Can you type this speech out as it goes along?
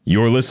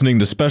You're listening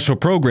to special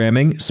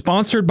programming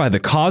sponsored by the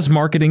Cause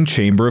Marketing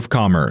Chamber of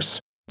Commerce.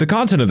 The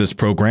content of this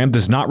program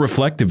does not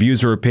reflect the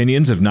views or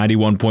opinions of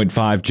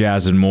 91.5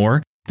 Jazz and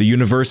More, the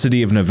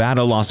University of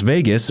Nevada, Las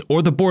Vegas,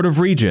 or the Board of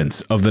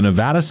Regents of the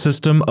Nevada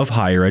System of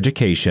Higher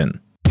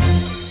Education.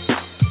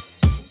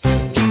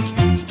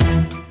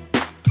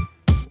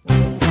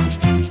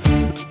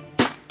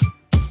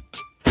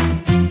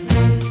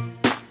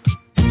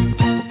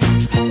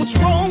 What's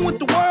wrong with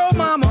the world,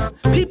 mama?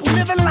 People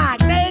living like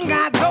they ain't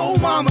got no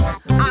mamas.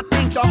 I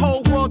think the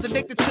whole world's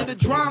addicted to the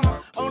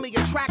drama, only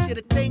attracted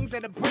to things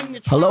that bring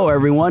the Hello,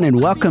 everyone, and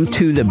welcome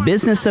to the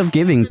Business of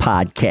Giving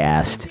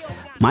podcast.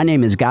 My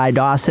name is Guy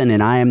Dawson,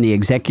 and I am the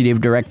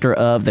Executive Director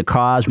of the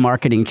Cause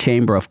Marketing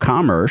Chamber of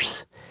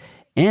Commerce.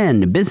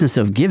 And the Business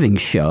of Giving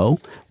show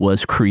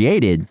was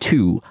created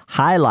to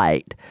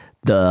highlight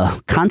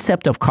the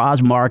concept of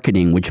cause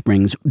marketing, which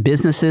brings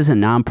businesses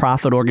and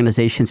nonprofit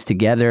organizations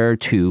together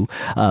to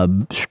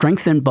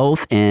strengthen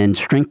both and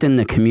strengthen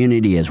the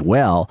community as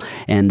well.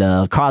 And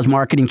the Cause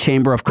Marketing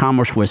Chamber of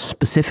Commerce was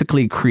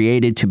specifically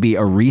created to be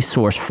a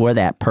resource for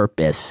that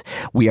purpose.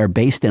 We are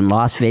based in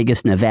Las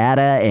Vegas,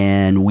 Nevada,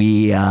 and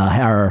we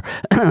are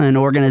an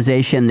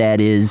organization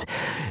that is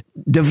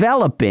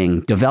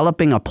developing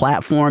a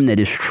platform that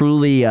is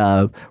truly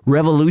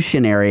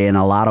revolutionary in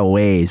a lot of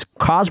ways.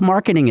 Cause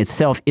marketing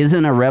itself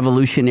isn't a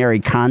revolutionary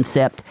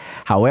concept.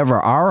 However,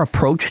 our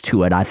approach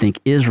to it, I think,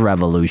 is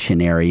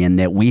revolutionary in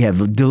that we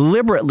have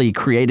deliberately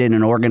created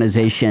an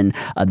organization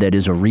that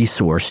is a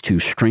resource to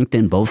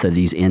strengthen both of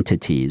these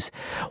entities.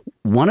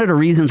 One of the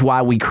reasons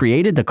why we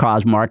created the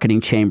Cause Marketing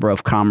Chamber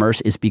of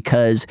Commerce is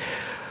because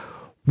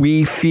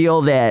we feel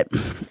that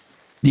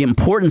the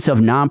importance of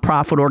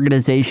nonprofit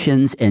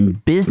organizations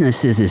and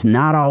businesses is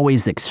not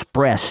always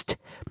expressed.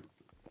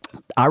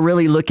 I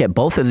really look at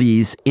both of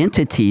these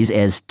entities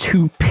as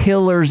two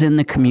pillars in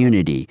the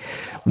community.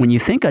 When you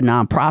think of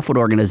nonprofit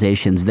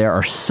organizations, there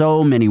are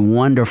so many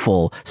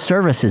wonderful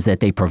services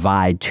that they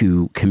provide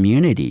to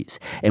communities.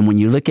 And when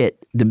you look at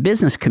the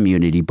business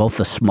community, both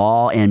the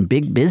small and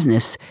big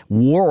business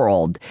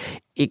world,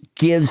 it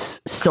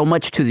gives so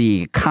much to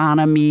the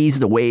economies.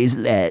 The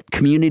ways that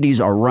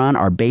communities are run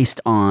are based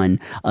on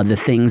the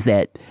things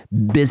that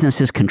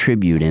businesses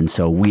contribute. And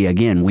so we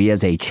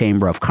as a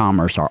Chamber of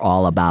Commerce are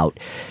all about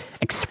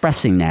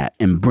expressing that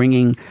and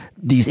bringing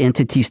these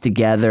entities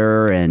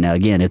together. And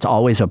again, it's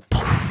always an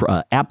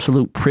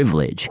absolute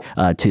privilege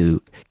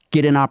to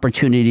get an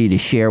opportunity to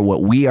share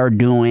what we are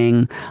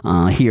doing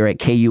here at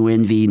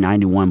KUNV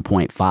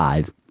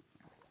 91.5.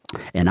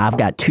 And I've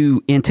got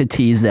two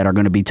entities that are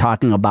going to be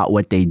talking about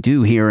what they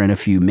do here in a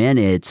few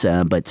minutes.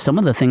 But some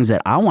of the things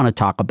that I want to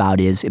talk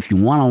about is if you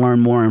want to learn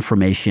more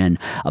information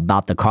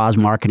about the Cause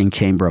Marketing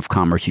Chamber of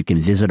Commerce, you can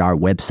visit our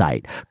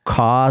website,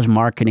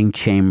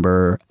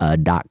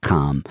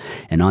 causemarketingchamber.com.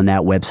 And on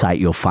that website,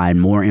 you'll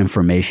find more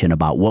information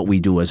about what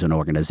we do as an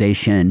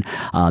organization,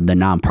 the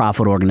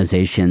nonprofit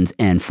organizations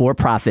and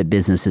for-profit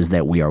businesses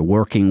that we are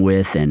working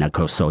with. And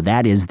so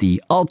that is the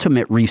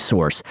ultimate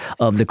resource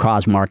of the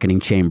Cause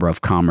Marketing Chamber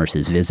of Commerce,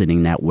 is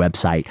visiting that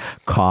website,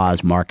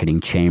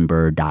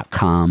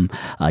 causemarketingchamber.com.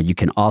 You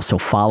can also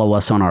follow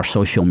us on our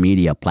social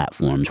media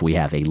platforms. We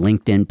have a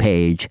LinkedIn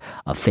page,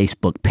 a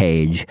Facebook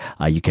page.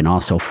 You can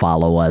also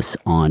follow us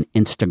on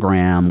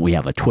Instagram. We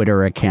have a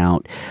Twitter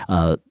account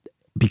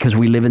because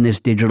we live in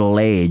this digital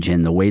age,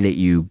 and the way that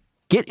you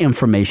get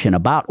information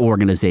about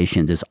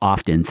organizations is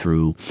often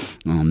through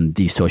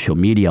these social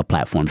media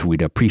platforms.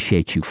 We'd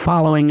appreciate you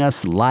following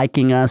us,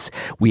 liking us.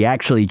 We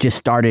actually just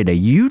started a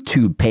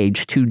YouTube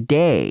page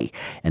today,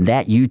 and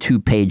that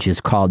YouTube page is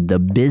called The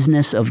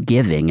Business of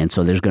Giving. And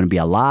so there's going to be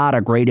a lot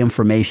of great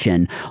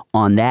information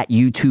on that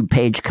YouTube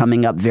page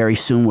coming up very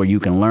soon where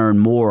you can learn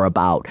more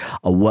about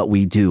what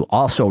we do.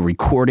 Also,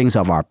 recordings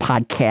of our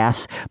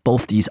podcasts,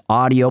 both these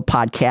audio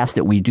podcasts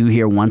that we do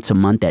here once a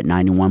month at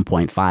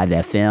 91.5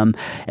 FM,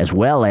 as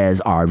well as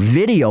our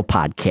video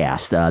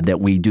podcast that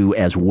we do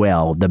as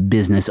well, the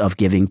Business of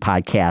Giving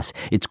podcast.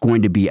 It's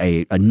going to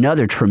be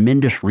another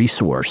tremendous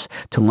resource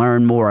to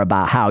learn more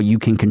about how you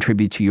can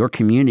contribute to your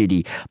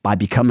community by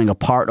becoming a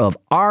part of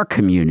our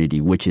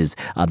community, which is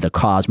the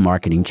Cause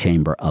Marketing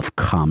Chamber of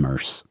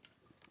Commerce.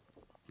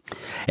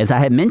 As I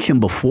had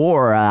mentioned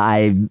before,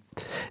 I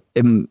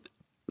am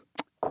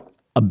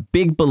a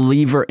big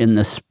believer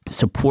in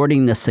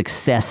supporting the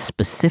success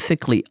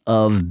specifically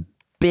of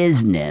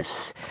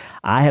business.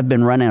 I have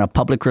been running a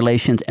public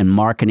relations and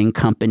marketing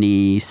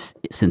company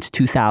since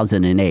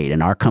 2008,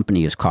 and our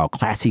company is called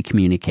Classy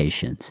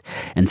Communications.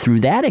 And through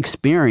that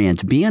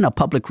experience, being a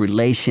public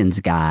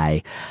relations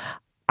guy,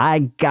 I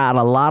got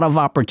a lot of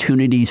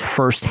opportunities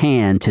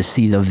firsthand to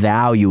see the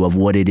value of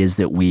what it is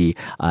that we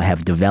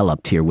have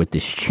developed here with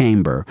this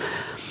chamber.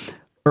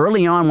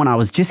 Early on, when I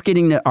was just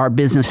getting our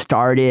business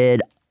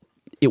started,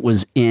 it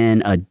was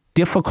in a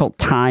difficult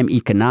time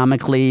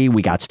economically.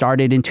 We got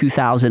started in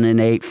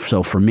 2008.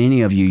 So for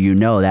many of you, you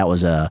know that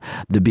was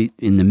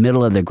in the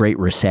middle of the Great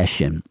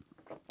Recession.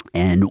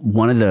 And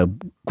one of the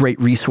great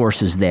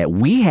resources that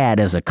we had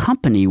as a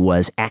company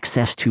was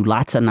access to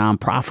lots of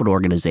nonprofit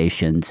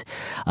organizations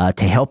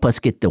to help us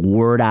get the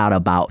word out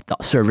about the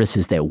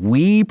services that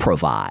we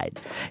provide.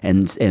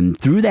 And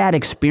through that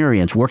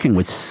experience, working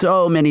with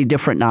so many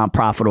different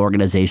nonprofit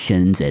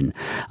organizations and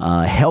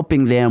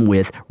helping them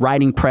with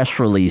writing press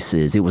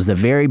releases, it was the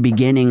very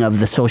beginning of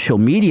the social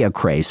media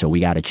craze. So we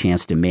got a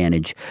chance to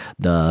manage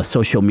the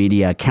social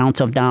media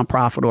accounts of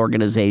nonprofit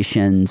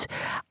organizations.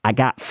 I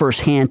got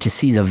firsthand to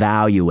see the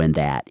value in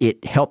that.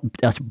 It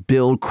helped us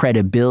build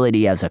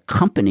credibility as a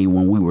company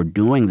when we were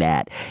doing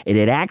that. And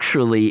it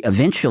actually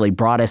eventually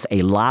brought us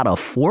a lot of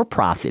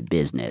for-profit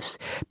business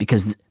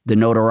because the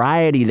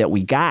notoriety that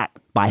we got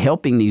by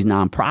helping these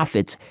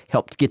nonprofits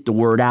helped get the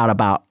word out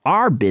about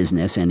our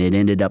business, and it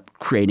ended up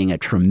creating a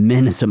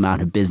tremendous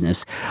amount of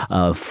business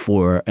on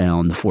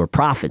the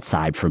for-profit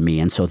side for me.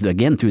 And so,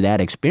 again, through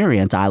that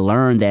experience, I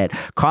learned that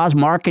cause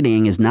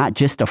marketing is not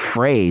just a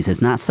phrase.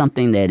 It's not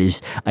something that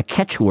is a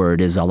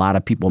catchword, as a lot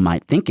of people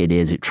might think it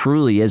is. It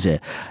truly is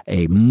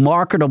a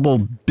marketable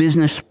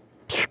business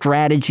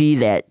strategy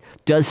that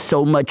does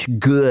so much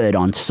good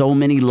on so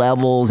many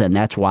levels, and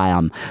that's why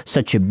I'm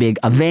such a big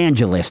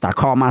evangelist. I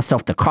call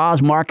myself the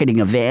cause marketing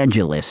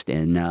evangelist,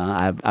 and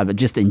I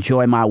just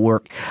enjoy my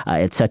work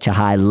at such a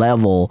high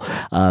level.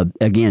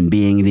 Again,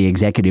 being the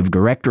executive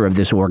director of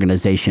this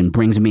organization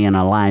brings me in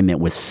alignment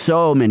with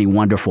so many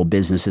wonderful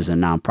businesses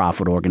and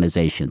nonprofit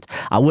organizations.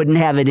 I wouldn't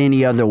have it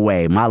any other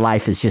way. My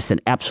life is just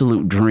an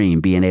absolute dream,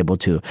 being able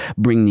to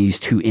bring these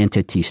two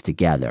entities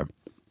together.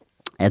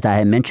 As I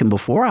had mentioned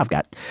before, I've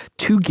got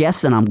two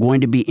guests that I'm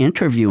going to be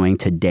interviewing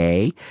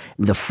today.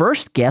 The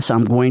first guest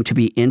I'm going to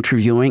be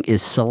interviewing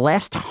is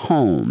Celeste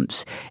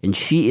Holmes, and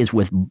she is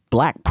with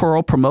Black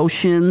Pearl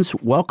Promotions.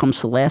 Welcome,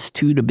 Celeste,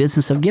 to the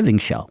Business of Giving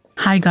show.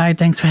 Hi, Guy.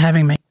 Thanks for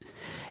having me.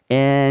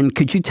 And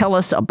could you tell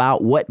us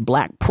about what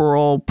Black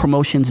Pearl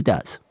Promotions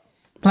does?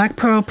 Black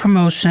Pearl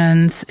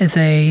Promotions is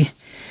a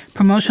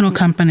promotional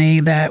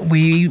company that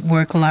we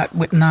work a lot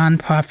with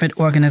nonprofit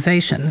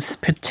organizations,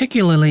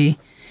 particularly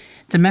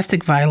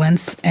domestic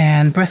violence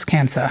and breast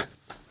cancer,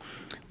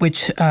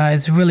 which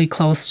is really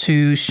close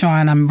to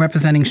Sean. I'm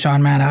representing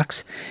Sean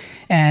Maddox,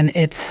 and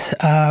it's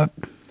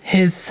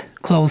his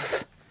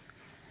close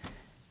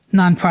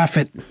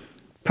nonprofit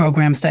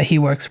programs that he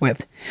works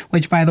with,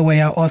 which, by the way,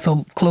 are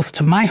also close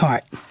to my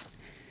heart.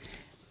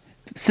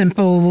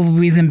 Simple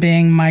reason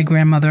being, my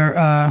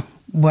grandmother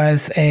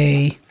was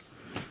a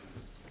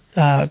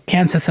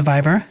cancer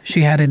survivor.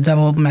 She had a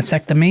double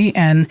mastectomy,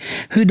 and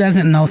who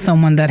doesn't know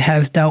someone that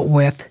has dealt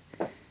with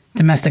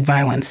domestic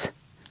violence?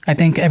 I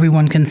think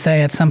everyone can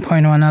say at some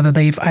point or another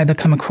they've either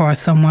come across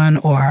someone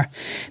or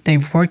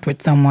they've worked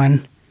with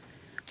someone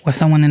or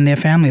someone in their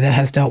family that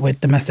has dealt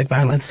with domestic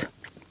violence.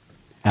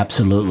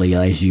 Absolutely.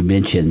 As you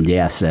mentioned,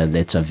 yes,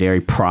 it's a very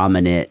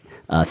prominent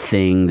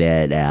thing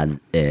that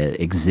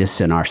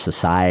exists in our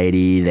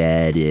society,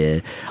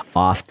 that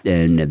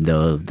often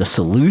the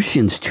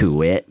solutions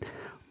to it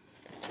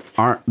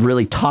aren't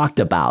really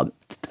talked about.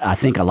 I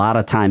think a lot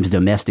of times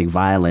domestic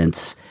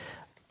violence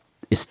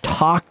is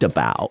talked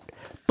about,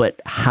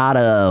 but how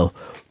to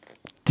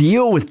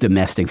deal with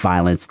domestic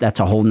violence, that's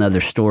a whole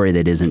nother story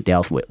that isn't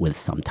dealt with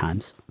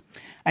sometimes.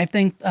 I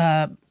think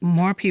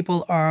more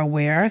people are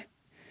aware,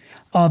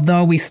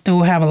 although we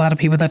still have a lot of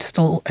people that are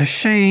still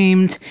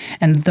ashamed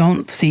and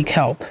don't seek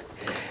help.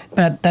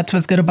 But that's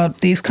what's good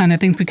about these kind of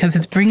things, because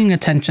it's bringing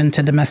attention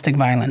to domestic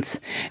violence.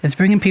 It's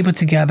bringing people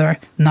together,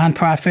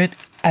 nonprofit,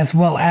 as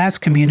well as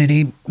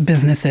community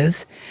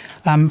businesses,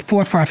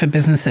 for-profit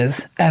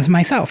businesses, as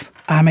myself.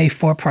 I'm a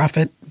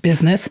for-profit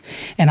business,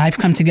 and I've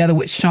come together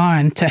with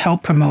Sean to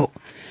help promote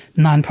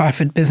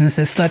nonprofit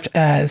businesses such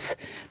as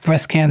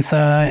breast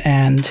cancer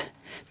and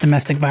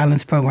domestic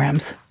violence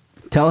programs.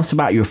 Tell us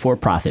about your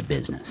for-profit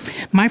business.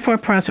 My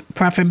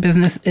for-profit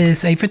business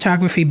is a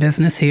photography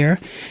business here.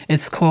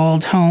 It's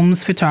called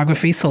Holmes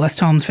Photography,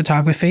 Celeste Holmes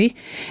Photography.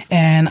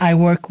 And I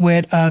work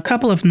with a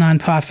couple of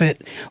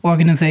nonprofit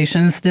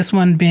organizations, this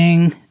one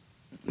being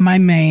my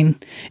main.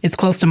 It's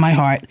close to my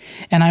heart.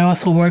 And I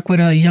also work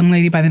with a young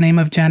lady by the name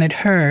of Janet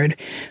Hurd,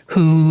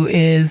 who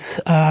is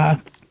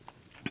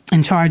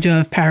in charge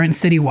of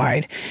Parents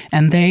Citywide.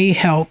 And they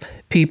help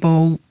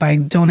people by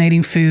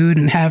donating food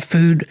and have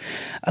food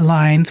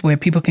lines where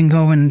people can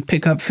go and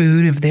pick up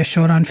food if they're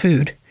short on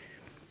food.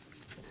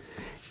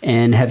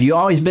 And have you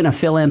always been a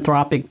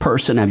philanthropic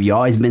person? Have you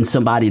always been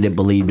somebody that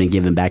believed in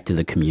giving back to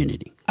the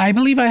community? I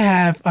believe I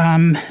have.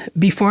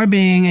 Before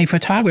being a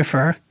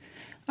photographer,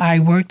 I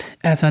worked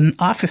as an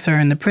officer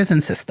in the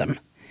prison system.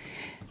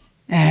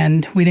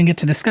 And we didn't get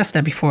to discuss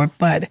that before,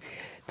 but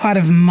part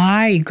of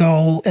my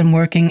goal in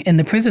working in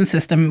the prison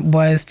system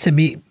was to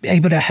be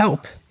able to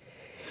help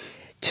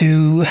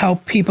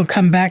people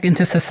come back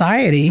into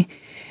society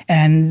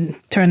and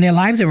turn their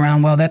lives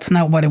around. Well, that's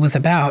not what it was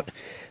about.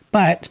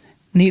 But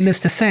needless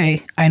to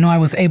say, I know I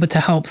was able to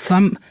help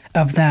some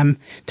of them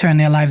turn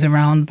their lives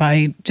around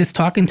by just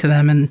talking to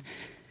them and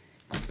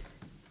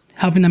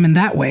helping them in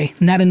that way.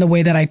 Not in the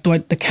way that I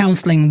thought the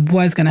counseling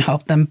was going to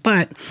help them,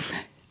 but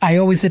I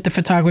always did the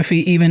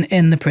photography even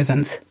in the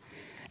prisons.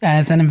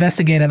 As an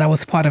investigator, that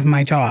was part of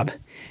my job.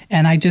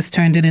 And I just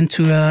turned it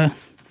into a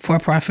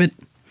for-profit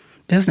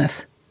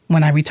business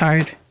when I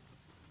retired.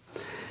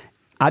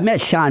 I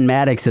met Sean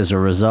Maddox as a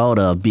result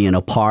of being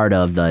a part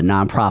of the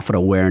Nonprofit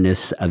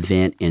Awareness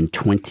event in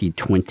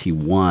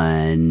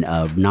 2021,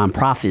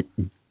 Nonprofit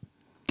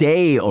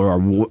Day or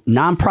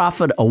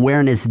Nonprofit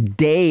Awareness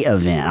Day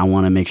event. I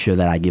want to make sure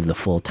that I give the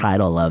full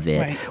title of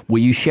it. Right. Will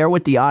you share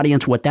with the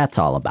audience what that's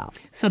all about?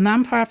 So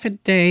Nonprofit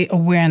Day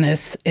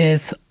Awareness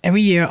is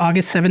every year,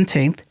 August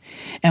 17th.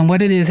 And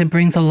what it is, it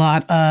brings a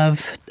lot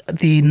of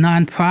the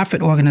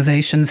nonprofit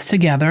organizations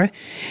together.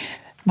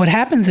 What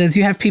happens is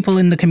you have people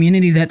in the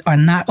community that are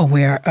not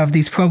aware of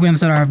these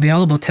programs that are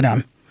available to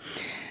them.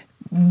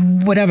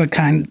 Whatever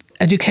kind,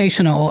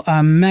 educational,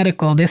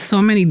 medical, there's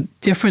so many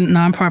different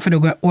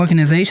nonprofit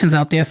organizations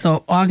out there.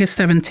 So August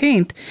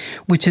 17th,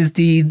 which is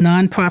the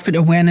Nonprofit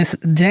Awareness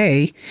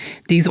Day,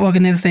 these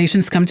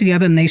organizations come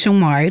together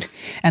nationwide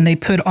and they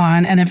put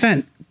on an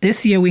event.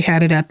 This year we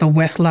had it at the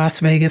West Las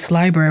Vegas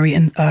Library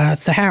in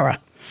Sahara,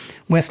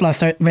 West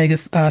Las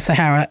Vegas,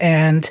 Sahara,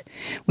 and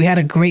we had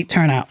a great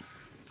turnout.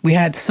 We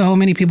had so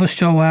many people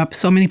show up,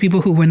 so many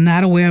people who were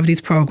not aware of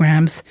these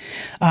programs.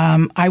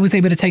 I was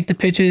able to take the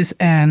pictures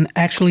and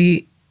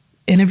actually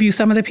interview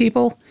some of the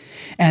people,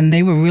 and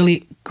they were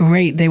really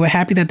great. They were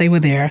happy that they were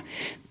there.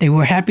 They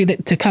were happy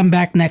to come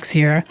back next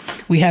year.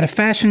 We had a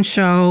fashion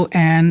show,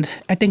 and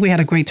I think we had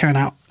a great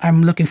turnout.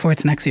 I'm looking forward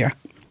to next year.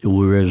 It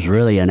was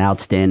really an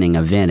outstanding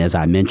event. As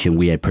I mentioned,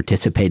 we had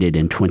participated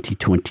in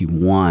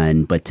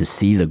 2021, but to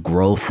see the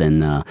growth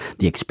and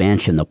the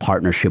expansion, the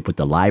partnership with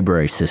the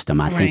library system,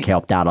 I think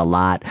helped out a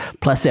lot.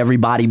 Plus,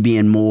 everybody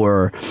being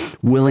more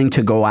willing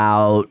to go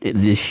out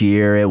this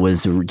year. It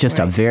was just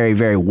a very,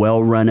 very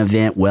well-run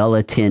event,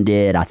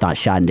 well-attended. I thought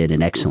Sean did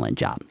an excellent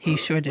job. He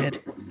sure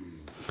did.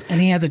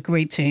 And he has a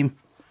great team.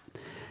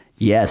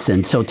 Yes,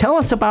 and so tell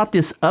us about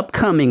this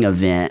upcoming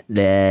event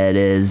that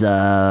is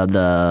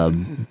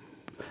the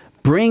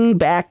Bring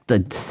Back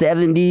the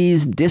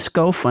 70s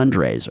Disco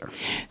fundraiser.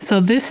 So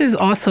this is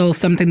also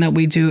something that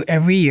we do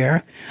every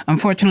year.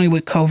 Unfortunately,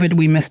 with COVID,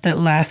 we missed it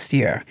last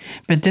year.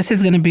 But this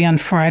is going to be on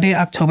Friday,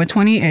 October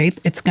 28th.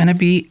 It's going to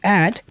be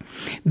at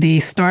the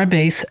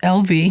Starbase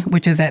LV,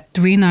 which is at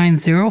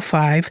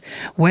 3905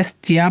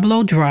 West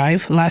Diablo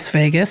Drive, Las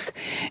Vegas.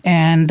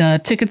 And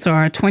tickets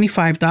are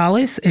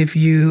 $25. If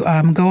you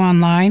go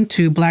online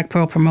to Black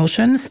Pearl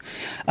Promotions,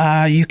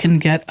 you can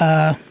get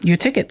your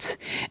tickets.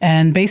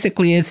 And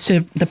basically,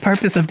 the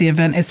purpose of the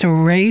event is to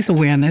raise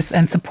awareness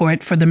and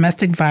support for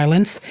domestic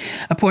violence.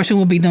 A portion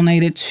will be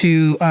donated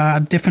to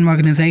different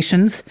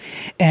organizations,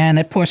 and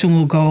a portion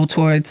will go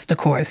towards the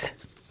cause.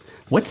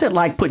 What's it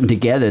like putting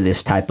together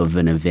this type of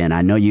an event?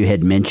 I know you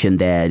had mentioned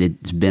that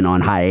it's been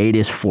on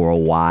hiatus for a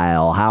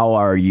while. How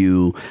are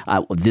you?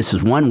 This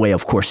is one way,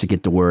 of course, to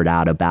get the word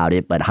out about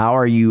it, but how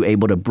are you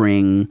able to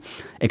bring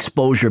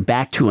exposure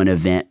back to an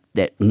event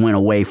that went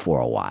away for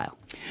a while?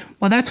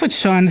 Well, that's what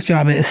Sean's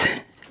job is.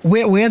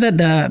 We're in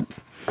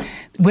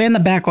the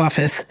back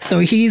office, so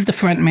he's the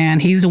front man.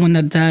 He's the one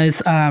that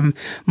does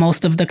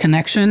most of the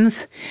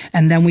connections,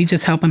 and then we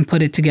just help him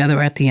put it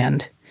together at the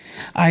end.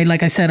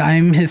 Like I said,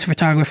 I'm his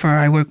photographer.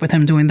 I work with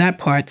him doing that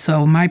part,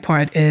 so my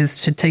part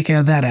is to take care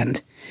of that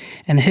end.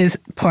 And his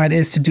part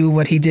is to do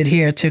what he did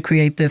here, to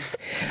create this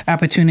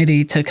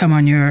opportunity to come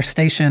on your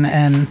station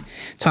and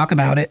talk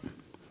about it.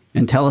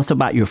 And tell us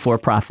about your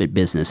for-profit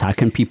business. How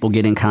can people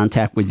get in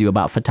contact with you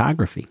about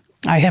photography?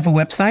 I have a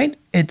website.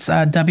 It's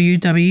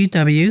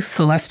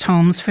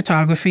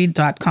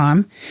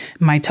www.celestehomesphotography.com.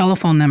 My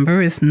telephone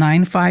number is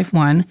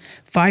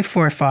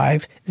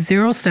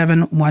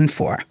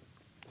 951-545-0714.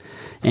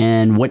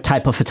 And what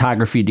type of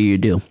photography do you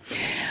do?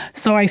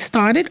 So I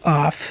started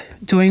off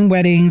doing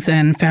weddings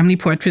and family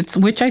portraits,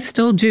 which I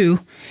still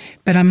do,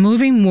 but I'm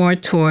moving more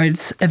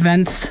towards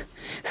events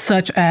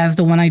such as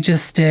the one I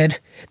just did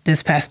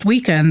this past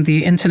weekend,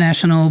 the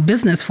International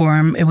Business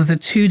Forum. It was a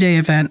 2-day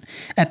event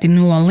at the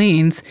New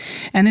Orleans,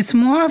 and it's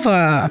more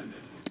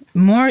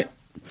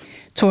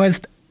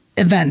towards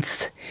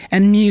events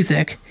and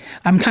music.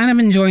 I'm kind of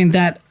enjoying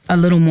that a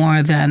little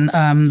more than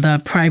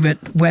the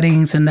private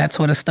weddings and that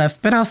sort of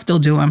stuff, but I'll still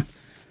do them.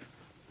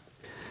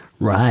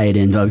 Right,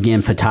 and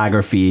again,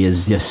 photography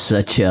is just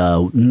such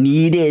a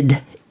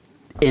needed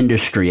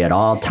industry at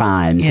all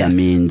times. Yes. I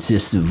mean, it's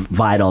just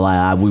vital.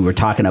 We were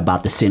talking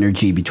about the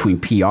synergy between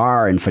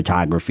PR and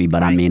photography,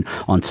 but I mean,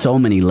 on so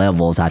many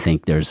levels, I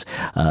think there's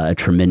a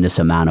tremendous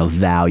amount of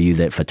value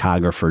that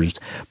photographers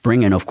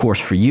bring. And of course,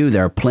 for you,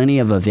 there are plenty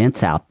of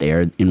events out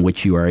there in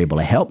which you are able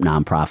to help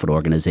nonprofit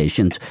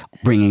organizations,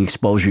 bringing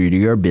exposure to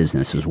your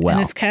business as well.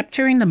 And it's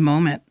capturing the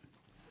moment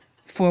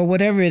for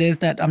whatever it is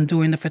that I'm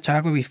doing the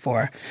photography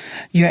for.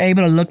 You're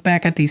able to look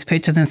back at these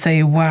pictures and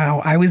say,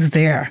 wow, I was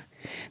there.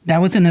 That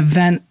was an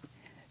event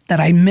that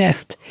I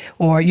missed,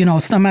 or,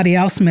 somebody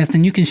else missed,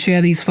 and you can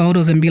share these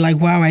photos and be like,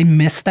 wow, I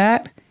missed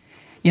that.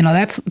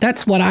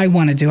 That's what I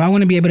want to do. I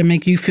want to be able to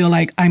make you feel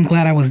like I'm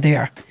glad I was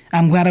there.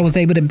 I'm glad I was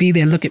able to be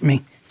there. Look at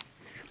me.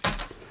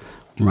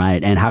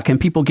 Right. And how can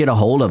people get a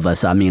hold of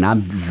us? I mean, I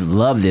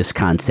love this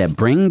concept.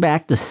 Bring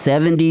back the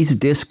 70s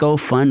disco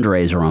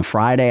fundraiser on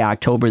Friday,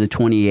 October the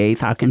 28th.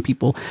 How can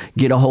people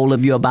get a hold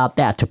of you about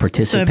that to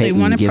participate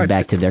and give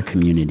back to their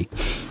community?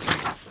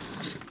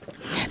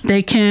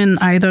 They can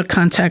either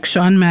contact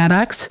Sean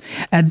Maddox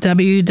at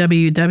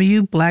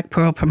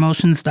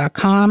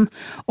www.blackpearlpromotions.com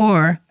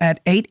or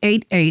at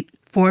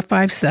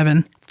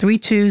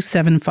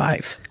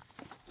 888-457-3275.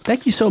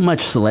 Thank you so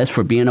much, Celeste,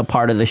 for being a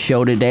part of the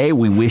show today.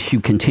 We wish you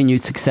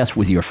continued success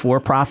with your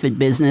for-profit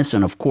business.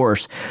 And, of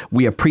course,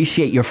 we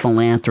appreciate your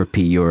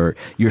philanthropy, your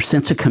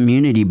sense of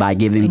community by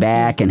giving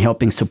back and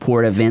helping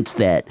support events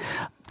that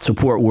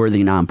support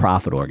worthy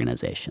nonprofit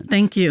organizations.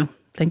 Thank you.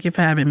 Thank you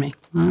for having me.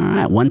 All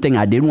right. One thing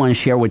I did want to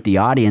share with the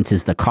audience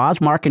is the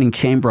Cause Marketing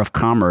Chamber of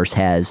Commerce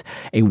has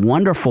a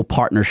wonderful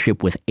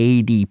partnership with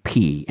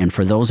ADP. And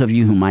for those of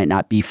you who might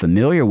not be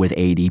familiar with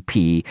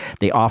ADP,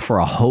 they offer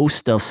a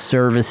host of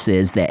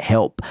services that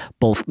help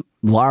both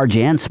large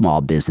and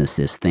small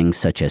businesses, things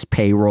such as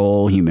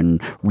payroll, human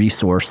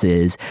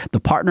resources. The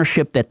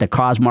partnership that the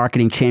Cause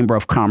Marketing Chamber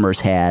of Commerce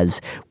has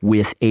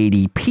with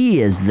ADP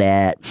is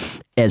that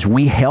as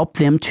we help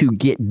them to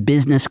get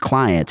business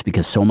clients,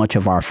 because so much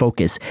of our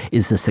focus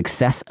is the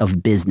success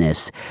of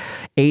business,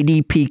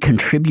 ADP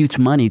contributes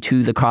money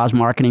to the Cause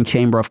Marketing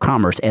Chamber of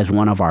Commerce as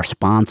one of our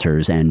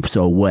sponsors. And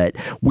so what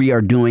we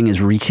are doing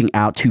is reaching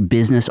out to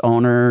business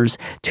owners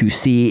to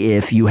see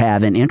if you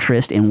have an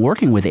interest in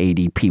working with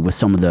ADP with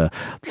some of the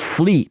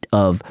fleet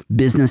of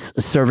business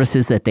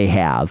services that they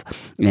have.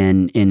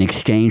 And in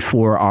exchange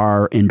for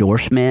our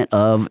endorsement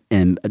of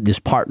this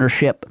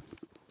partnership,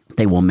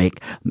 they will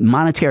make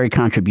monetary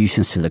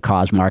contributions to the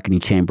Cause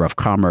Marketing Chamber of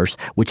Commerce,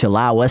 which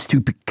allow us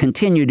to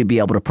continue to be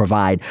able to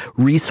provide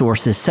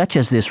resources such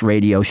as this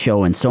radio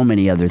show and so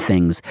many other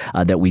things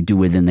that we do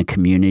within the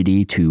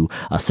community to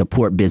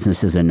support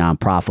businesses and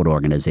nonprofit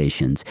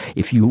organizations.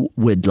 If you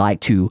would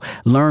like to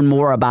learn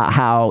more about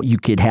how you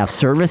could have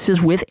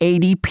services with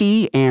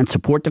ADP and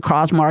support the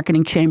Cause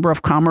Marketing Chamber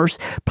of Commerce,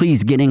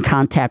 please get in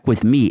contact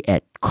with me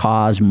at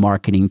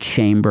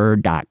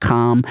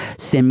causemarketingchamber.com.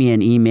 Send me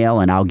an email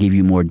and I'll give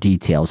you more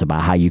details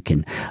about how you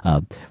can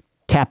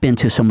tap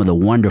into some of the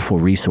wonderful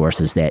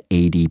resources that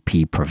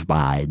ADP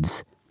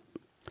provides.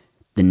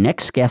 The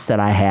next guest that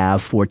I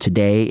have for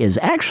today is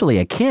actually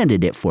a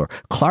candidate for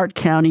Clark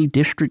County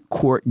District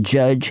Court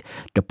Judge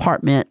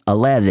Department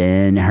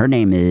 11. Her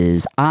name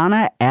is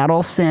Ana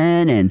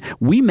Albertson, and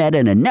we met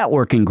in a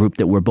networking group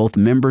that we're both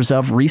members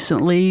of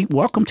recently.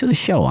 Welcome to the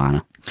show,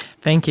 Ana.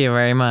 Thank you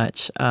very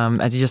much.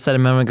 As you just said a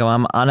moment ago,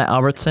 I'm Ana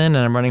Albertson, and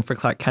I'm running for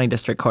Clark County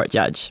District Court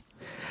Judge.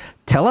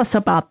 Tell us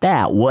about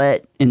that.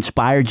 What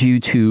inspired you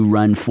to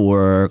run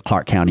for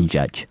Clark County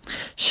Judge?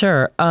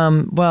 Sure.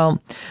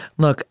 Well,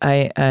 look,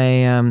 I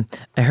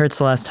heard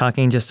Celeste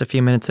talking just a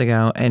few minutes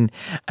ago, and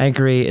I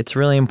agree. It's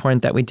really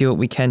important that we do what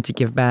we can to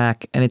give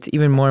back, and it's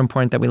even more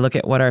important that we look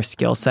at what our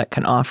skill set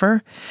can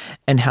offer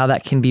and how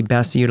that can be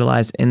best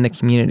utilized in the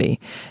community.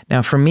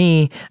 Now, for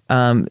me,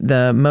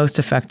 the most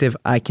effective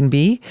I can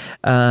be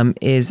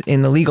is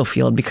in the legal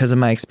field because of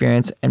my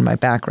experience and my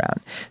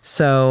background.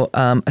 So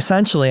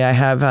essentially, I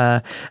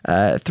have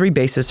three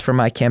bases for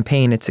my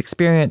campaign. It's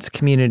experience,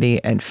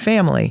 community, and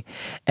family.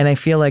 And I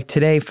feel like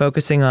today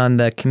focusing on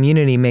the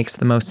community makes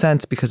the most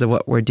sense because of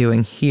what we're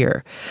doing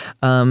here.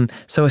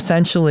 So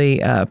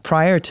essentially,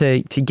 prior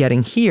to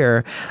getting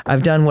here,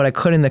 I've done what I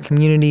could in the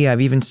community.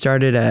 I've even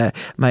started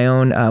my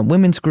own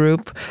women's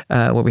group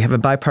where we have a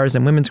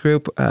bipartisan women's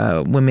group.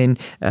 Women,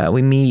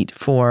 we meet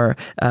for,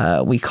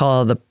 we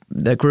call the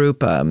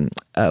group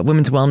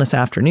Women's Wellness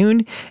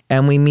Afternoon,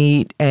 and we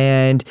meet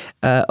and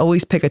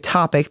always pick a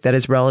topic that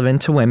is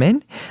relevant to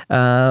women.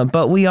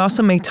 But we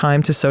also make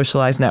time to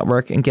socialize,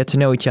 network, and get to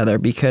know each other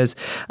because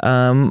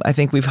I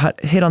think we've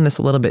hit on this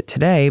a little bit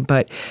today,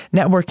 but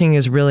networking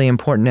is really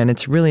important, and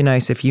it's really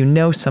nice if you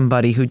know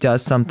somebody who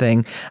does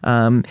something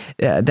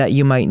that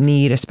you might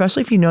need,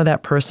 especially if you know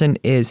that person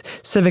is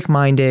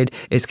civic-minded,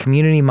 is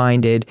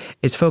community-minded,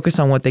 is focused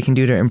on what they can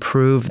do to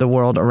improve the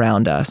world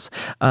around us.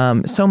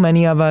 So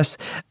many of us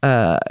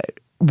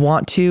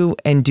want to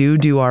and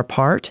do our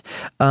part,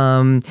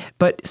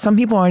 but some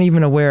people aren't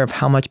even aware of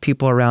how much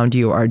people around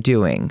you are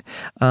doing.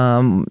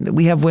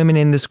 We have women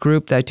in this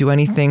group that do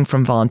anything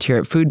from volunteer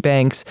at food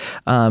banks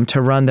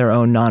to run their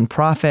own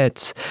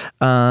nonprofits,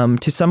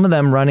 to some of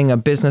them running a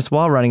business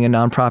while running a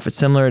nonprofit,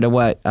 similar to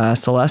what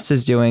Celeste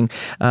is doing,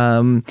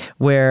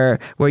 where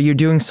you're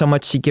doing so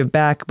much to give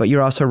back, but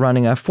you're also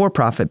running a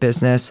for-profit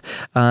business,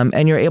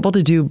 and you're able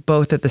to do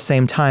both at the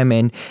same time.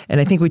 And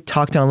I think we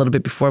talked on a little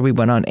bit before we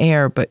went on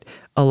air, but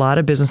a lot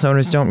of business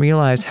owners don't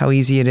realize how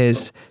easy it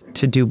is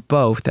to do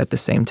both at the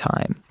same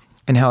time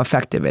and how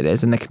effective it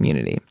is in the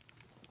community.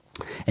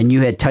 And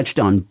you had touched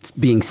on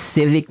being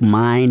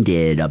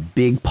civic-minded. A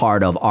big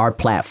part of our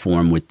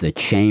platform with the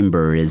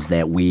Chamber is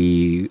that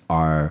we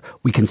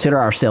consider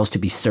ourselves to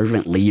be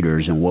servant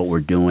leaders in what we're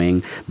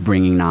doing,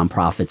 bringing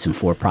nonprofits and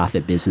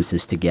for-profit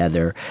businesses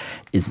together.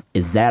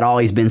 Is that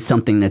always been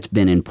something that's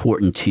been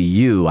important to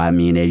you? I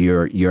mean,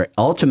 you're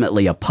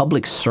ultimately a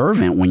public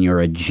servant when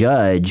you're a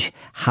judge.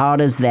 How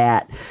does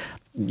that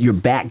your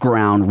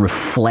background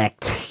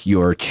reflect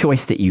your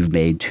choice that you've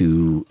made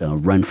to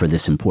run for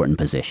this important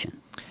position?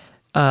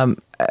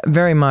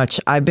 Very much.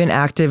 I've been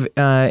active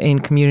in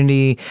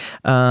community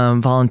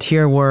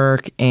volunteer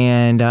work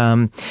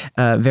and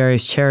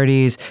various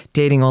charities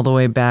dating all the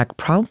way back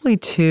probably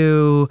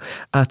to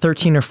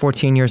 13 or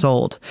 14 years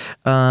old.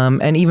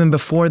 And even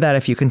before that,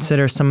 if you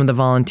consider some of the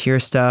volunteer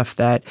stuff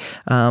that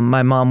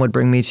my mom would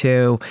bring me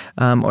to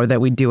or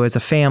that we do as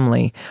a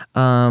family.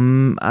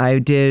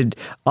 I did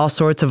all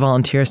sorts of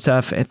volunteer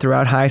stuff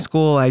throughout high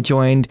school. I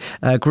joined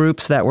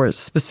groups that were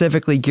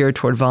specifically geared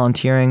toward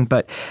volunteering.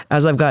 But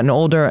as I've gotten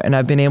older and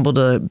I've been able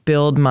to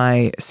build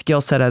my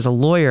skill set as a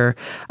lawyer,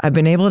 I've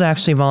been able to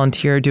actually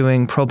volunteer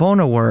doing pro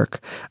bono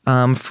work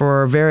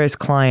for various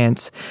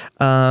clients.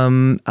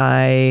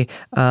 I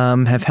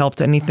have helped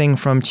anything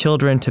from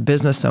children to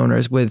business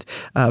owners with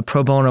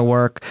pro bono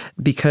work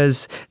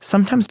because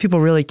sometimes people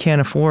really can't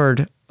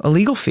afford a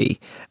legal fee.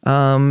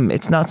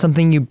 It's not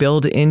something you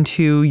build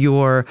into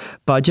your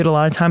budget a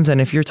lot of times.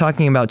 And if you're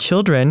talking about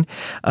children,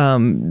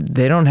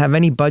 they don't have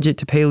any budget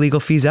to pay legal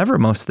fees ever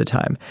most of the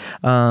time.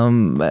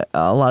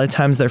 A lot of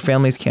times their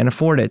families can't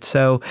afford it.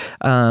 So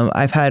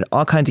I've had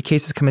all kinds of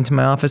cases come into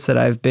my office that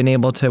I've been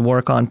able to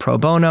work on pro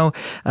bono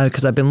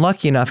because I've been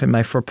lucky enough in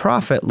my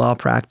for-profit law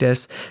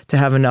practice to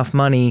have enough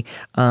money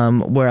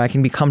where I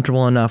can be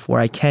comfortable enough where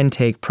I can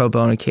take pro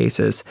bono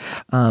cases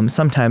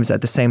sometimes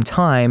at the same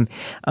time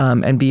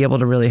and be able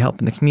to really help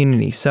in the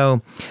community.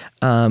 So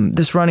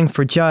this running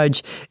for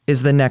judge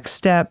is the next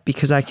step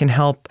because I can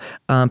help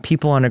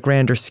people on a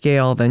grander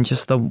scale than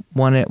just the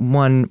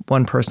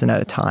one person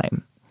at a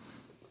time.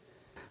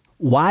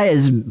 Why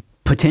is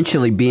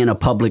potentially being a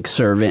public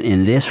servant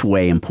in this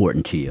way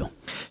important to you?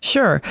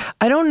 Sure.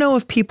 I don't know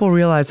if people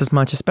realize as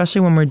much, especially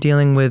when we're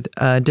dealing with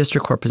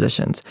district court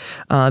positions.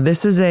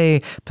 This is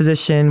a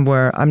position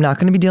where I'm not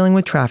going to be dealing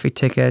with traffic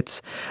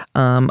tickets.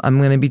 I'm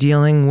going to be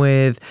dealing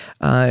with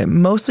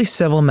mostly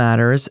civil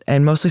matters,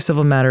 and mostly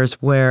civil matters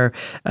where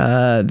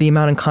the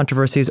amount in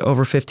controversy is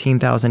over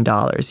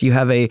 $15,000. You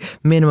have a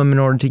minimum in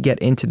order to get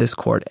into this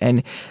court.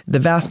 And the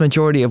vast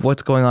majority of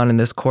what's going on in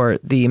this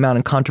court, the amount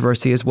in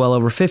controversy is well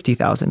over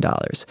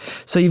 $50,000.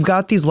 So you've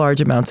got these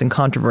large amounts in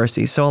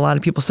controversy. So a lot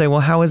of people say,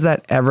 well, how is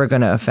that ever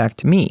going to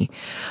affect me?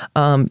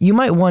 You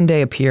might one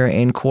day appear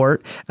in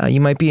court. You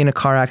might be in a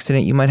car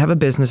accident. You might have a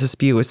business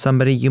dispute with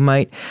somebody. You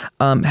might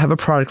have a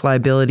product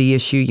liability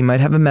issue. You might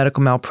have a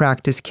medical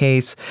malpractice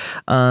case.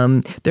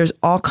 There's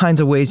all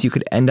kinds of ways you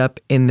could end up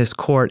in this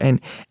court.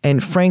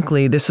 And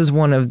frankly, this is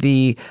one of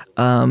the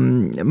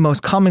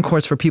most common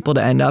courts for people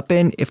to end up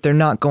in if they're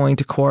not going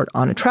to court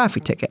on a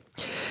traffic ticket.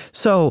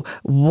 So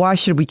why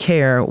should we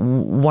care?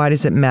 Why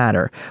does it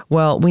matter?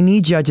 Well, we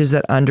need judges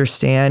that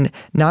understand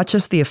not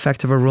just the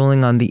effect of a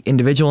ruling on the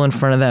individual in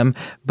front of them,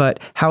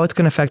 but how it's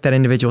going to affect that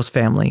individual's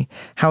family,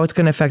 how it's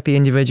going to affect the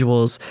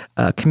individual's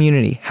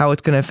community, how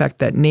it's going to affect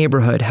that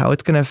neighborhood, how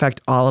it's going to affect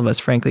all of us,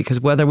 frankly,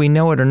 because whether we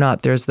know it or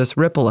not, there's this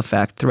ripple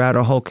effect throughout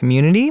our whole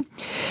community.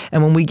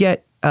 And when we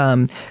get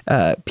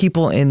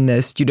people in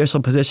this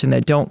judicial position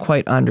that don't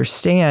quite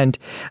understand,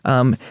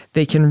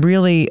 they can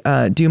really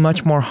do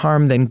much more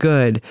harm than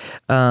good,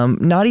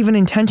 not even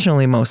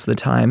intentionally most of the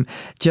time,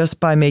 just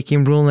by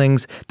making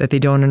rulings that they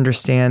don't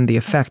understand the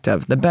effect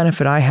of. The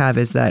benefit I have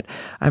is that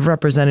I've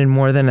represented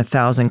more than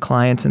 1,000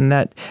 clients, and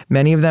that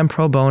many of them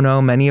pro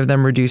bono, many of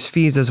them reduce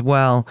fees as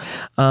well.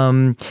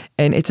 And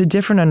it's a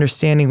different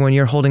understanding when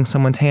you're holding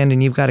someone's hand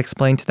and you've got to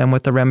explain to them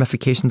what the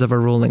ramifications of a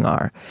ruling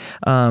are,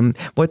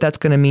 what that's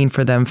going to mean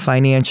for them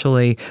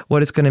financially,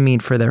 what it's going to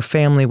mean for their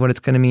family, what it's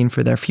going to mean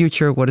for their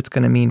future, what it's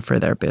going to mean for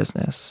their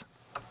business.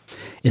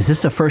 Is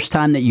this the first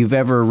time that you've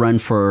ever run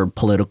for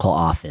political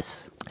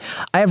office?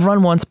 I have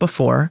run once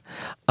before,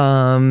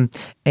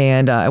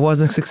 and I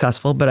wasn't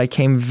successful, but I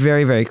came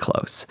very, very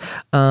close.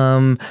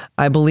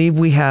 I believe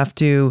we have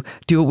to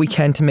do what we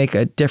can to make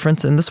a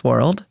difference in this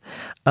world.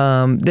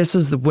 This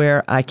is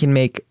where I can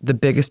make the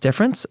biggest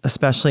difference,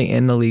 especially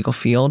in the legal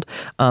field.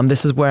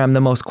 This is where I'm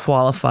the most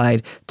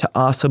qualified to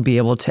also be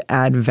able to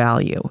add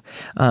value.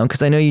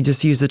 Because I know you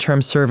just used the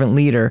term servant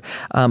leader.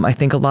 I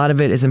think a lot of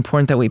it is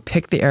important that we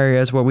pick the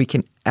areas where we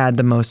can add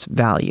the most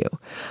value.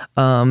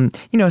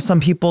 Some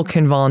people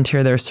can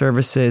volunteer their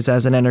services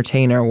as an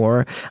entertainer,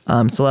 or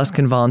Celeste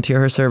can volunteer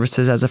her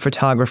services as a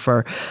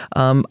photographer.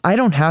 I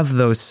don't have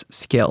those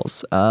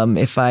skills.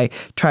 If I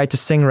tried to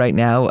sing right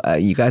now,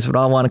 you guys would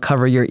all want to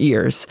cover your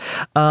ears.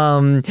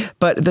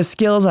 But the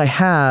skills I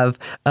have,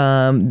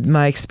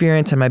 my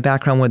experience and my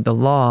background with the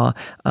law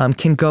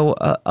can go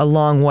a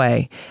long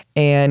way.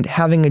 And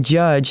having a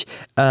judge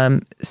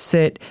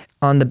sit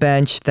on the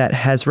bench that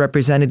has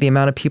represented the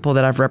amount of people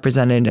that I've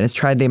represented and has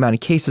tried the amount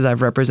of cases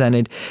I've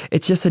represented.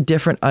 It's just a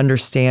different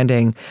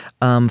understanding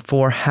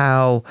for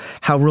how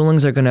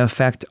rulings are going to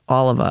affect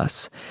all of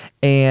us.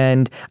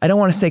 And I don't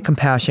want to say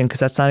compassion because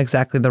that's not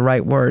exactly the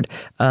right word,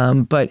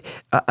 but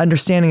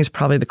understanding is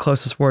probably the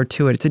closest word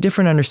to it. It's a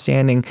different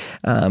understanding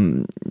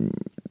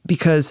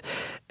because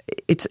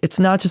it's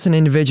not just an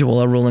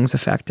individual a ruling's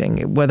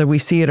affecting. Whether we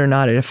see it or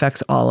not, it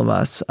affects all of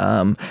us.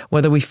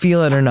 Whether we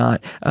feel it or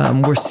not,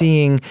 we're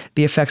seeing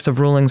the effects of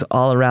rulings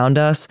all around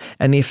us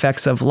and the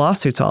effects of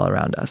lawsuits all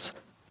around us.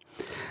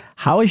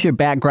 How is your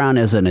background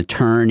as an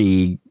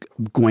attorney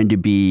going to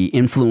be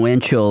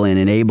influential in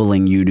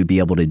enabling you to be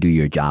able to do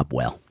your job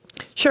well?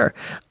 Sure.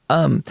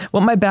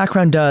 What my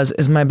background does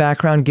is my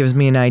background gives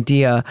me an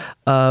idea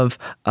of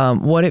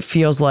what it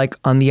feels like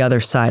on the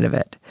other side of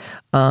it.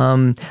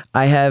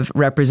 I have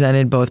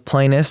represented both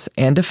plaintiffs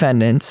and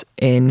defendants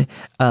in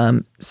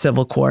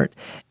civil court,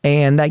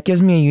 and that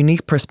gives me a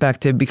unique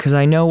perspective because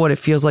I know what it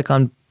feels like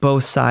on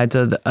both sides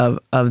of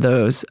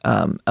those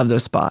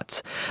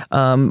spots.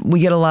 We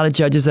get a lot of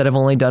judges that have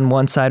only done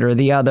one side or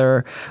the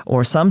other,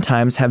 or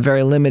sometimes have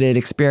very limited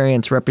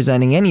experience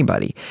representing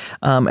anybody.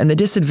 And the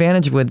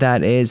disadvantage with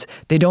that is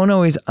they don't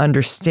always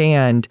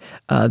understand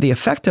the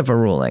effect of a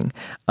ruling,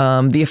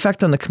 the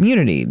effect on the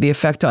community, the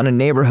effect on a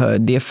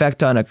neighborhood, the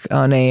effect on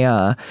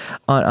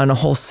a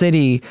whole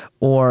city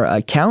or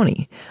a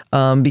county.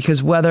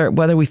 Because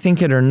whether we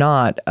think it or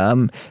not,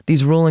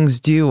 these rulings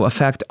do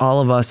affect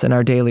all of us in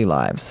our daily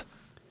lives.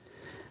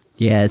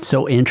 Yeah, it's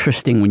so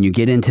interesting when you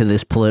get into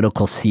this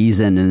political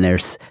season and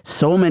there's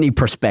so many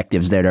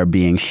perspectives that are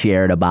being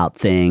shared about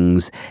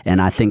things.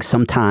 And I think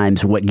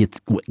sometimes what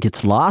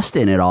gets lost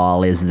in it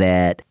all is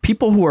that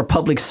people who are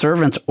public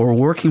servants are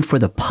working for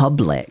the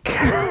public.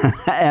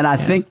 And I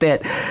think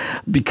that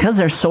because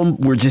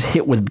we're just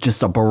hit with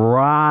just a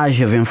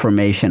barrage of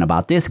information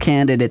about this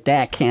candidate,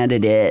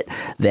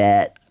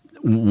 that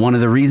one of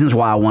the reasons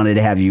why I wanted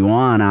to have you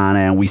on, Ana,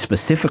 and we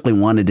specifically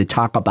wanted to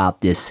talk about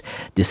this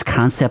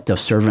concept of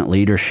servant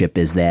leadership,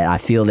 is that I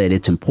feel that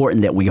it's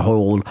important that we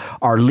hold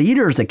our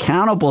leaders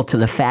accountable to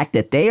the fact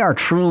that they are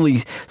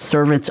truly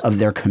servants of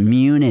their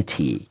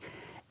community.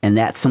 And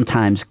that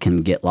sometimes can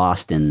get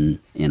lost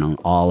in,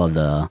 all of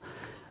the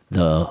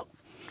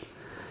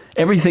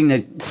everything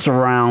that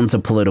surrounds a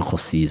political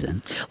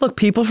season. Look,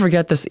 people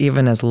forget this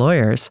even as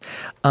lawyers.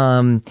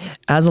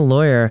 As a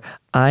lawyer,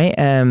 I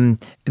am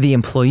the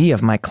employee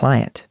of my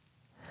client.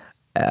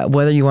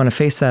 Whether you want to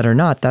face that or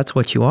not, that's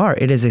what you are.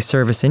 It is a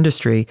service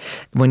industry.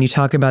 When you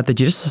talk about the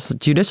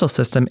judicial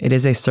system, it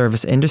is a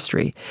service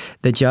industry.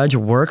 The judge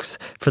works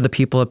for the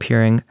people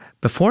appearing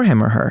before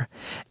him or her.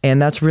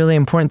 And that's really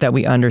important that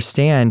we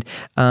understand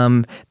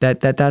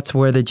that's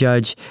where the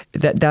judge,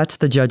 that's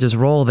the judge's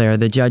role there.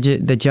 The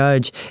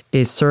judge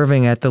is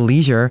serving at the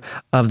leisure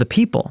of the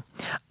people.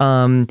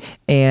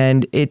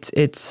 And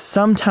it's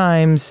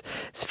sometimes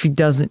it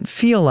doesn't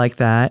feel like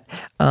that,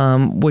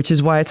 which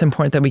is why it's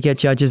important that we get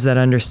judges that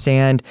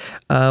understand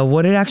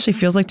what it actually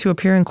feels like to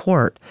appear in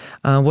court,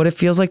 what it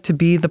feels like to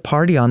be the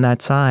party on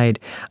that side,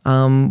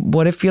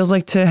 what it feels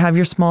like to have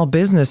your small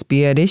business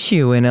be at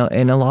issue in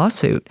a lawsuit.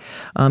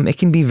 It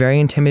can be very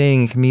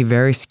intimidating. It can be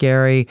very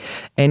scary.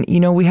 And,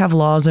 we have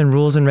laws and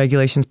rules and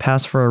regulations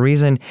passed for a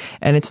reason,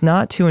 and it's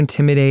not to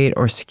intimidate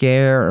or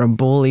scare or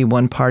bully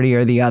one party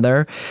or the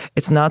other.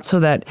 It's not so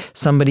that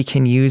somebody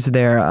can use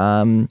their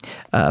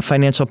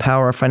financial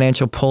power or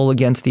financial pull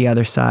against the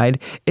other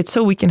side. It's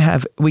so we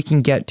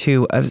can get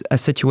to a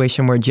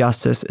situation where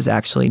justice is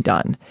actually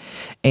done.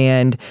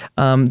 And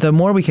the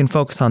more we can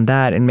focus on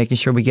that and making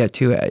sure we get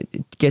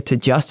to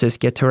justice,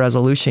 get to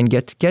resolution,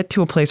 get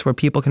to a place where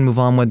people can move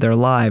on with their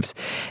lives,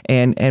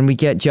 and we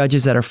get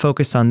judges that are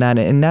focused on that.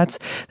 And that's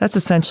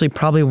essentially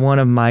probably one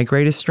of my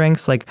greatest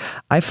strengths. Like,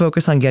 I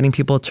focus on getting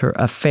people to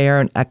a fair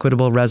and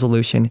equitable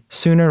resolution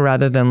sooner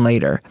rather than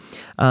later.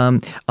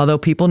 Although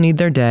people need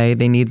their day,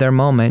 they need their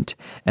moment,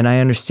 and I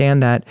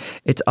understand that,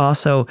 it's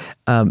also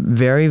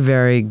very,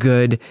 very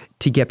good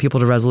to get people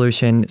to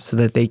resolution so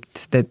that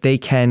they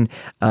can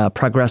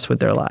progress with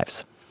their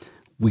lives.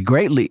 We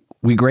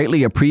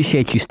greatly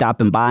appreciate you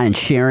stopping by and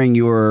sharing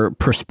your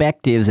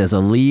perspectives as a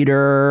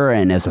leader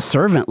and as a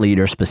servant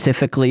leader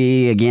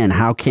specifically. Again,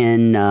 how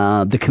can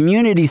the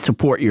community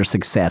support your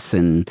success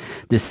in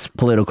this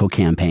political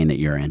campaign that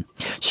you're in?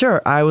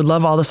 Sure. I would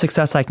love all the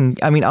success I can.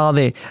 I mean, all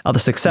the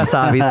success,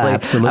 obviously.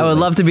 Absolutely. I would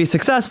love to be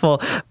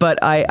successful, but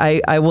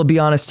I will be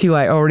honest too.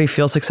 I already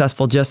feel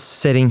successful just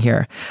sitting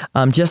here.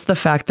 Just the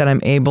fact that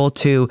I'm able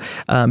to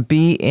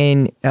be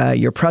in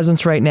your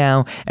presence right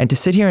now and to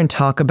sit here and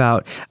talk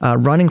about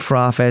running for for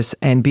office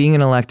and being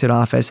in elected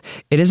office,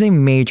 it is a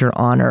major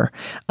honor.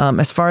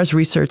 As far as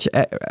research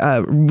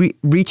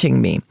reaching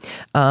me,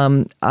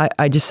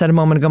 I just said a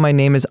moment ago, my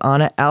name is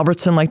Ana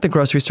Albertson, like the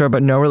grocery store,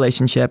 but no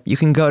relationship. You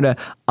can go to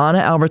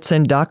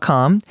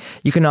AnaAlbertson.com.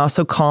 You can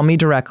also call me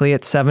directly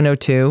at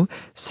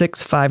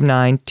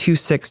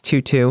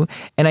 702-659-2622.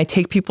 And I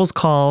take people's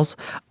calls.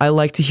 I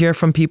like to hear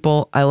from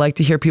people. I like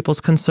to hear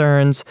people's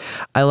concerns.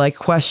 I like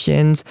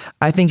questions.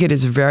 I think it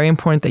is very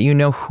important that you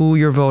know who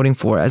you're voting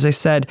for. As I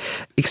said,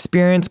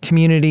 experience,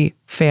 community,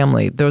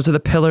 family. Those are the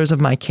pillars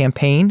of my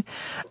campaign.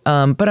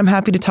 But I'm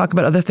happy to talk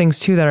about other things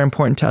too that are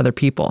important to other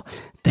people.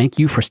 Thank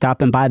you for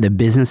stopping by the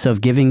Business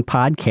of Giving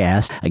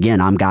podcast.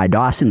 Again, I'm Guy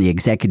Dawson, the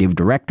Executive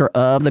Director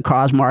of the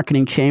Cause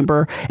Marketing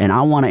Chamber, and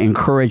I want to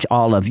encourage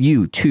all of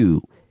you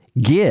to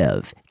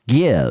give,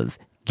 give,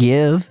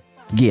 give,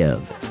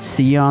 give.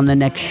 See you on the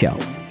next show.